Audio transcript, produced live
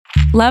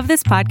Love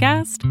this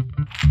podcast?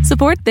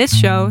 Support this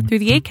show through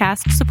the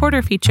Acast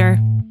supporter feature.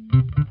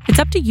 It's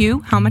up to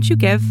you how much you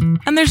give,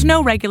 and there's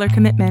no regular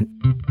commitment.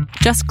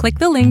 Just click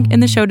the link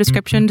in the show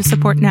description to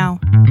support now.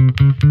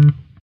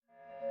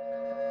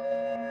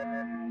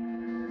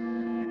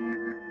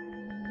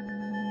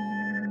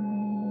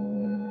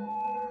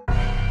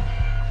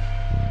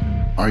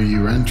 Are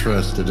you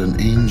interested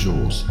in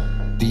angels,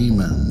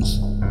 demons,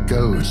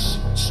 ghosts,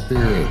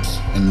 spirits,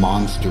 and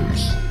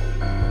monsters?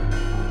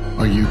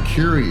 Are you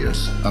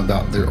curious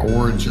about their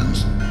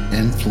origins,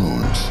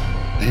 influence,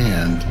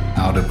 and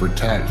how to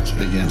protect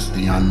against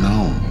the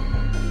unknown?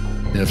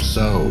 If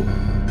so,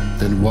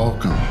 then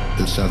welcome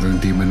to Southern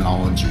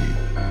Demonology,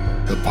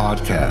 the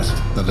podcast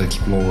that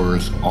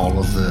explores all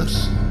of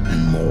this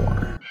and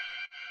more.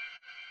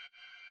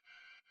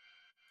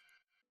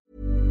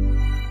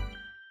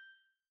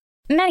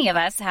 Many of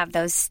us have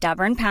those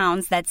stubborn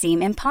pounds that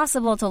seem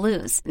impossible to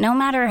lose, no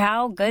matter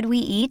how good we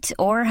eat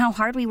or how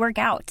hard we work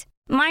out.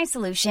 My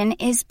solution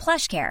is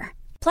PlushCare.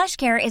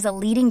 PlushCare is a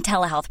leading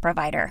telehealth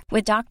provider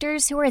with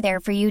doctors who are there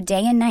for you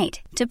day and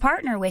night to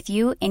partner with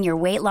you in your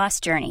weight loss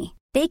journey.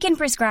 They can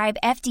prescribe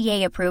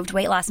FDA-approved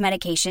weight loss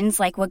medications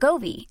like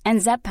Wegovy and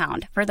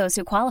Zepbound for those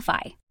who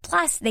qualify.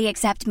 Plus, they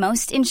accept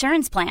most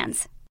insurance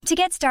plans. To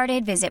get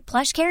started, visit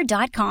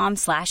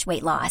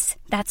plushcare.com/weightloss.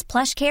 That's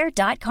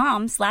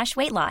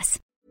plushcare.com/weightloss.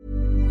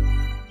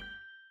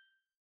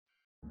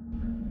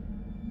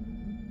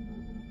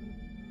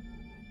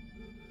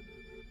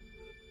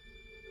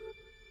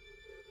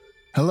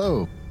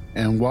 Hello,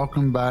 and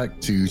welcome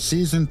back to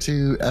Season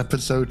 2,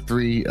 Episode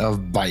 3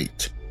 of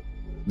Bite,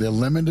 the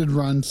limited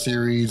run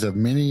series of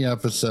mini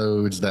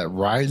episodes that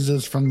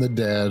rises from the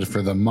dead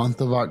for the month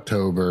of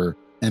October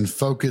and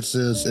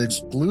focuses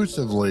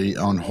exclusively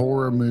on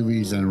horror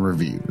movies and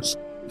reviews.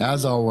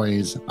 As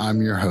always,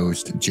 I'm your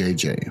host,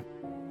 JJ.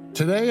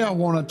 Today I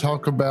want to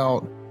talk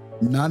about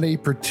not a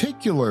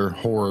particular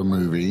horror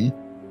movie,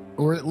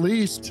 or at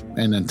least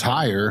an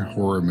entire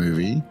horror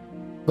movie,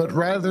 but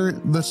rather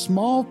the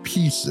small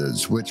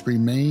pieces which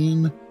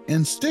remain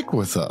and stick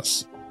with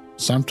us,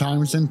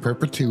 sometimes in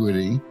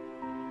perpetuity,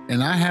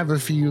 and I have a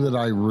few that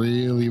I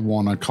really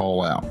want to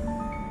call out.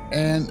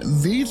 And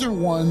these are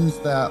ones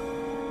that,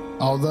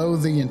 although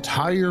the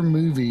entire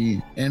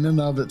movie in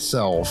and of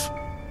itself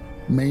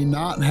may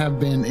not have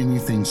been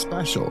anything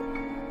special,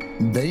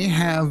 they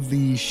have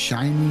these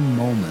shining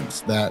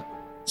moments that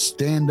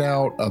stand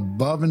out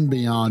above and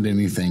beyond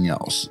anything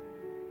else.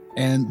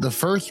 And the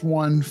first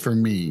one for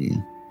me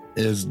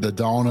is the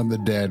Dawn of the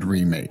Dead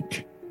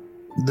remake.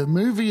 The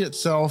movie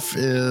itself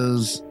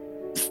is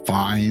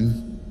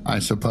fine, I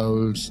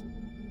suppose.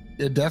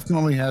 It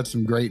definitely had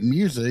some great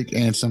music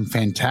and some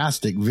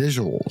fantastic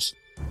visuals.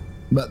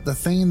 But the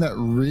thing that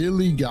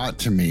really got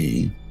to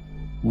me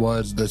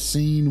was the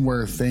scene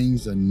where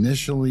things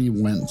initially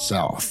went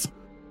south.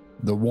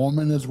 The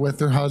woman is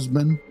with her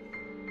husband,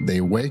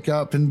 they wake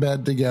up in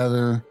bed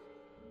together,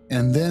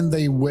 and then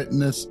they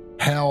witness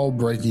hell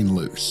breaking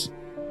loose.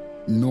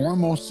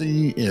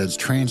 Normalcy is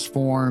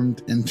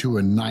transformed into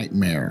a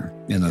nightmare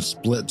in a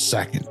split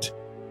second.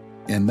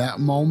 In that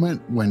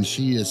moment, when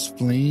she is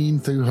fleeing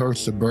through her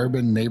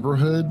suburban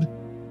neighborhood,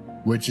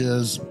 which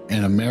is,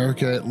 in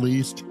America at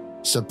least,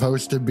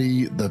 supposed to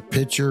be the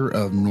picture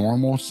of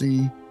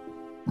normalcy,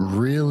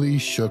 really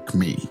shook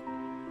me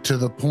to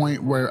the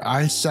point where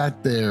I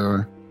sat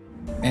there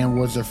and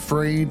was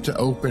afraid to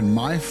open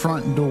my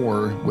front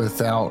door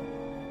without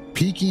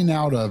peeking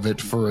out of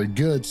it for a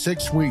good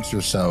 6 weeks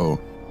or so,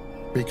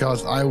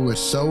 because I was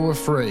so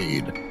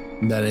afraid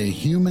that a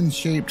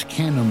human-shaped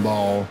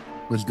cannonball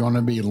was going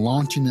to be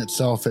launching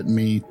itself at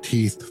me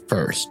teeth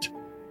first.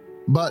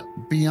 But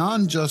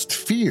beyond just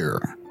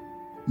fear,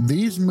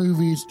 these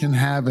movies can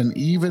have an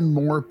even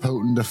more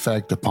potent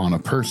effect upon a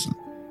person.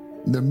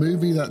 The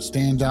movie that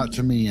stands out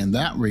to me in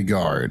that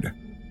regard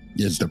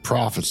is The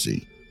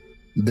Prophecy.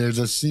 There's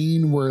a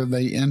scene where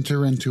they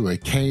enter into a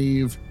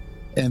cave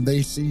and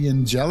they see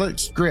angelic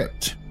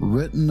script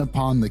written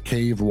upon the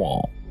cave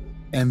wall,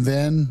 and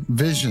then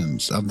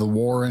visions of the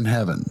war in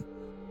heaven.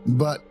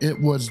 But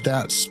it was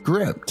that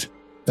script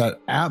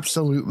that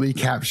absolutely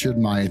captured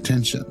my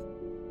attention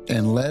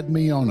and led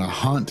me on a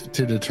hunt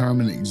to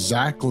determine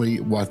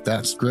exactly what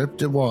that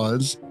script it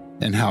was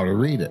and how to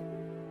read it.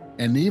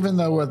 And even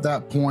though at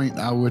that point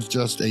I was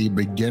just a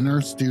beginner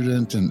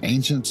student in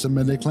ancient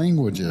Semitic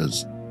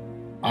languages,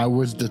 I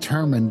was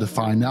determined to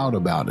find out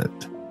about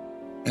it.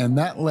 And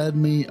that led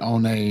me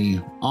on a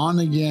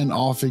on-again,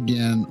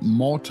 off-again,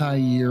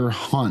 multi-year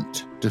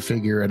hunt to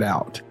figure it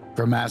out,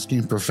 from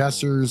asking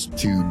professors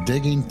to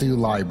digging through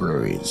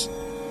libraries.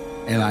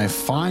 And I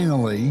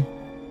finally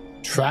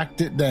tracked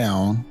it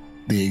down,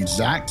 the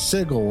exact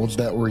sigils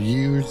that were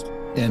used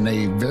in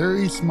a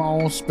very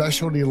small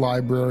specialty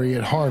library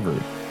at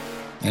Harvard.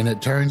 And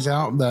it turns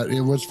out that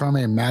it was from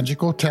a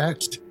magical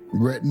text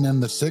written in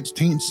the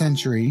 16th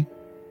century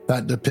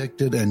that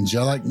depicted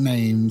angelic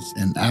names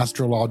and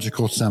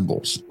astrological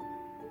symbols.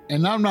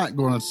 And I'm not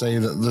going to say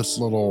that this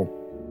little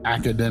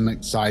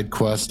academic side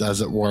quest,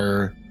 as it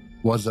were,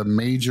 was a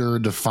major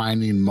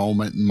defining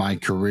moment in my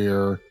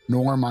career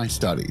nor my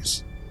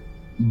studies.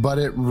 But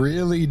it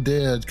really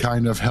did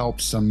kind of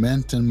help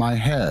cement in my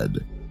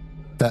head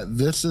that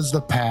this is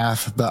the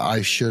path that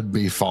I should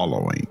be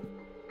following.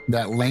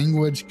 That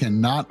language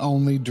can not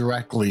only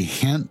directly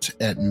hint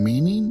at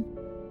meaning,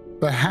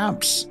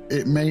 perhaps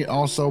it may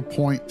also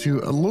point to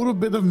a little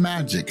bit of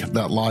magic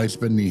that lies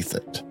beneath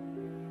it.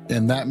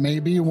 And that may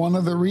be one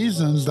of the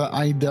reasons that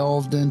I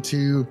delved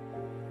into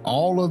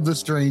all of the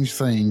strange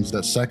things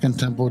that Second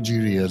Temple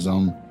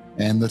Judaism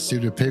and the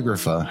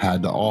pseudepigrapha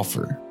had to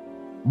offer.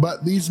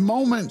 But these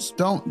moments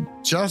don't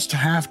just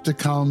have to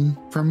come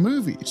from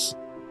movies.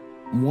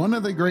 One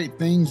of the great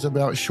things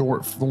about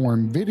short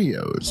form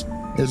videos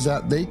is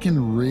that they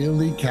can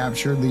really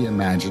capture the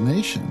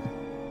imagination.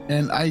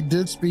 And I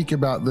did speak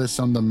about this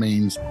on the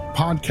main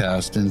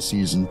podcast in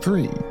season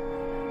 3,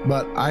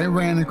 but I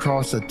ran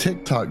across a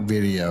TikTok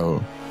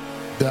video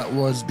that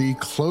was the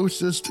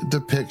closest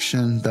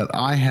depiction that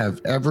I have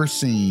ever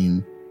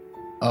seen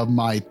of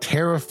my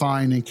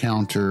terrifying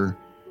encounter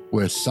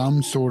with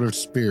some sort of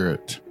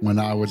spirit when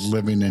I was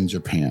living in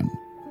Japan.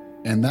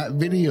 And that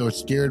video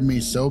scared me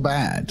so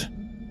bad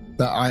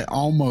that I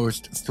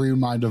almost threw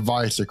my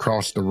device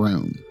across the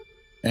room.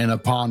 And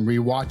upon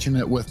rewatching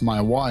it with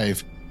my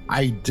wife,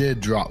 I did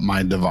drop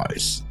my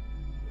device.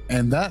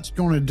 And that's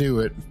going to do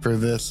it for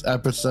this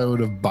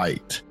episode of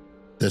Bite.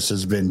 This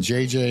has been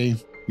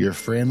JJ, your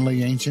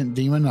friendly ancient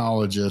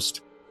demonologist,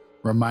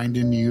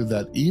 reminding you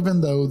that even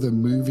though the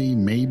movie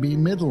may be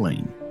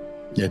middling,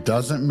 it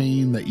doesn't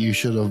mean that you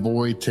should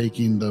avoid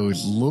taking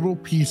those little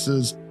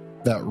pieces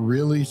that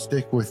really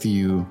stick with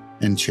you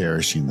and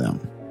cherishing them.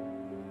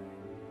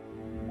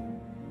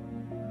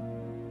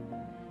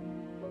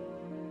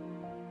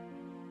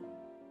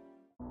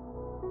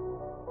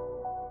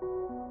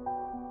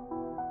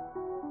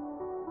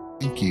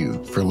 Thank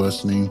you for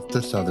listening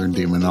to Southern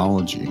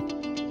Demonology.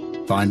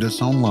 Find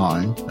us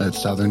online at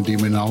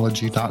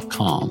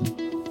southerndemonology.com,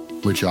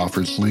 which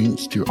offers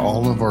links to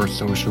all of our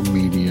social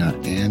media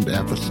and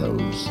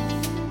episodes.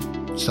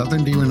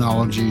 Southern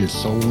Demonology is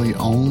solely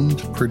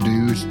owned,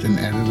 produced, and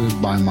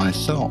edited by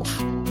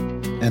myself,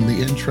 and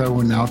the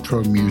intro and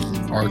outro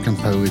music are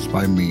composed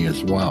by me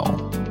as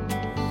well.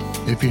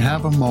 If you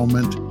have a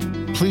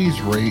moment, please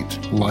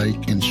rate,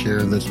 like, and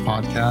share this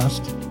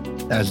podcast,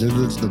 as it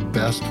is the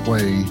best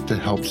way to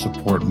help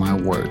support my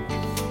work.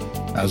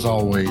 As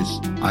always,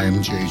 I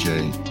am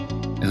JJ,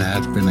 and it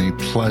has been a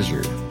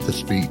pleasure to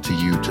speak to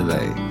you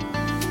today.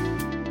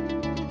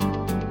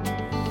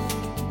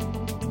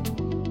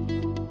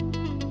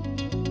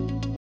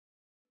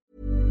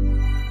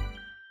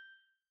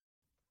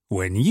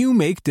 When you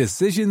make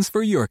decisions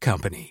for your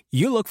company,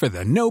 you look for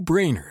the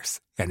no-brainers.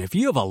 And if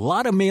you have a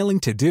lot of mailing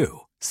to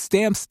do,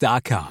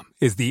 Stamps.com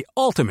is the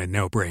ultimate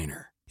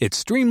no-brainer. It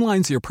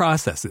streamlines your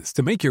processes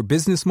to make your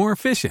business more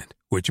efficient,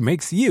 which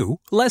makes you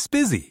less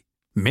busy.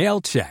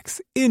 Mail checks,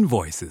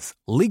 invoices,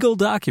 legal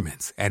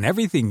documents, and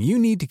everything you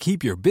need to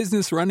keep your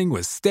business running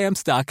with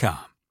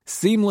Stamps.com.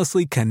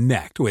 Seamlessly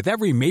connect with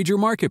every major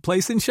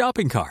marketplace and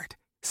shopping cart.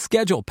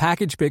 Schedule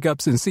package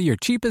pickups and see your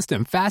cheapest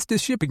and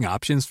fastest shipping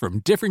options from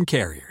different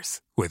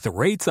carriers, with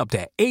rates up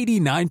to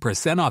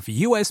 89% off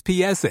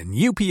USPS and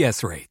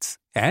UPS rates.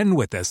 And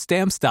with the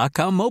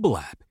Stamps.com mobile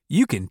app,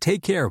 you can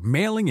take care of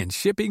mailing and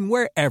shipping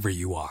wherever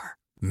you are.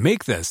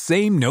 Make the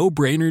same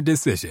no-brainer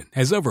decision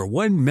as over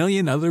 1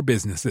 million other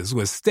businesses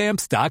with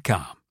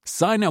Stamps.com.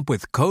 Sign up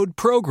with code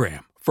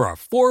PROGRAM for a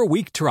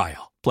 4-week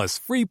trial, plus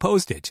free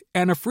postage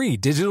and a free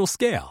digital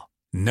scale.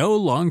 No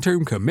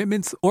long-term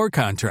commitments or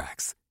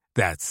contracts.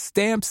 That's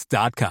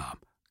Stamps.com.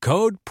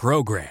 Code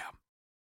PROGRAM.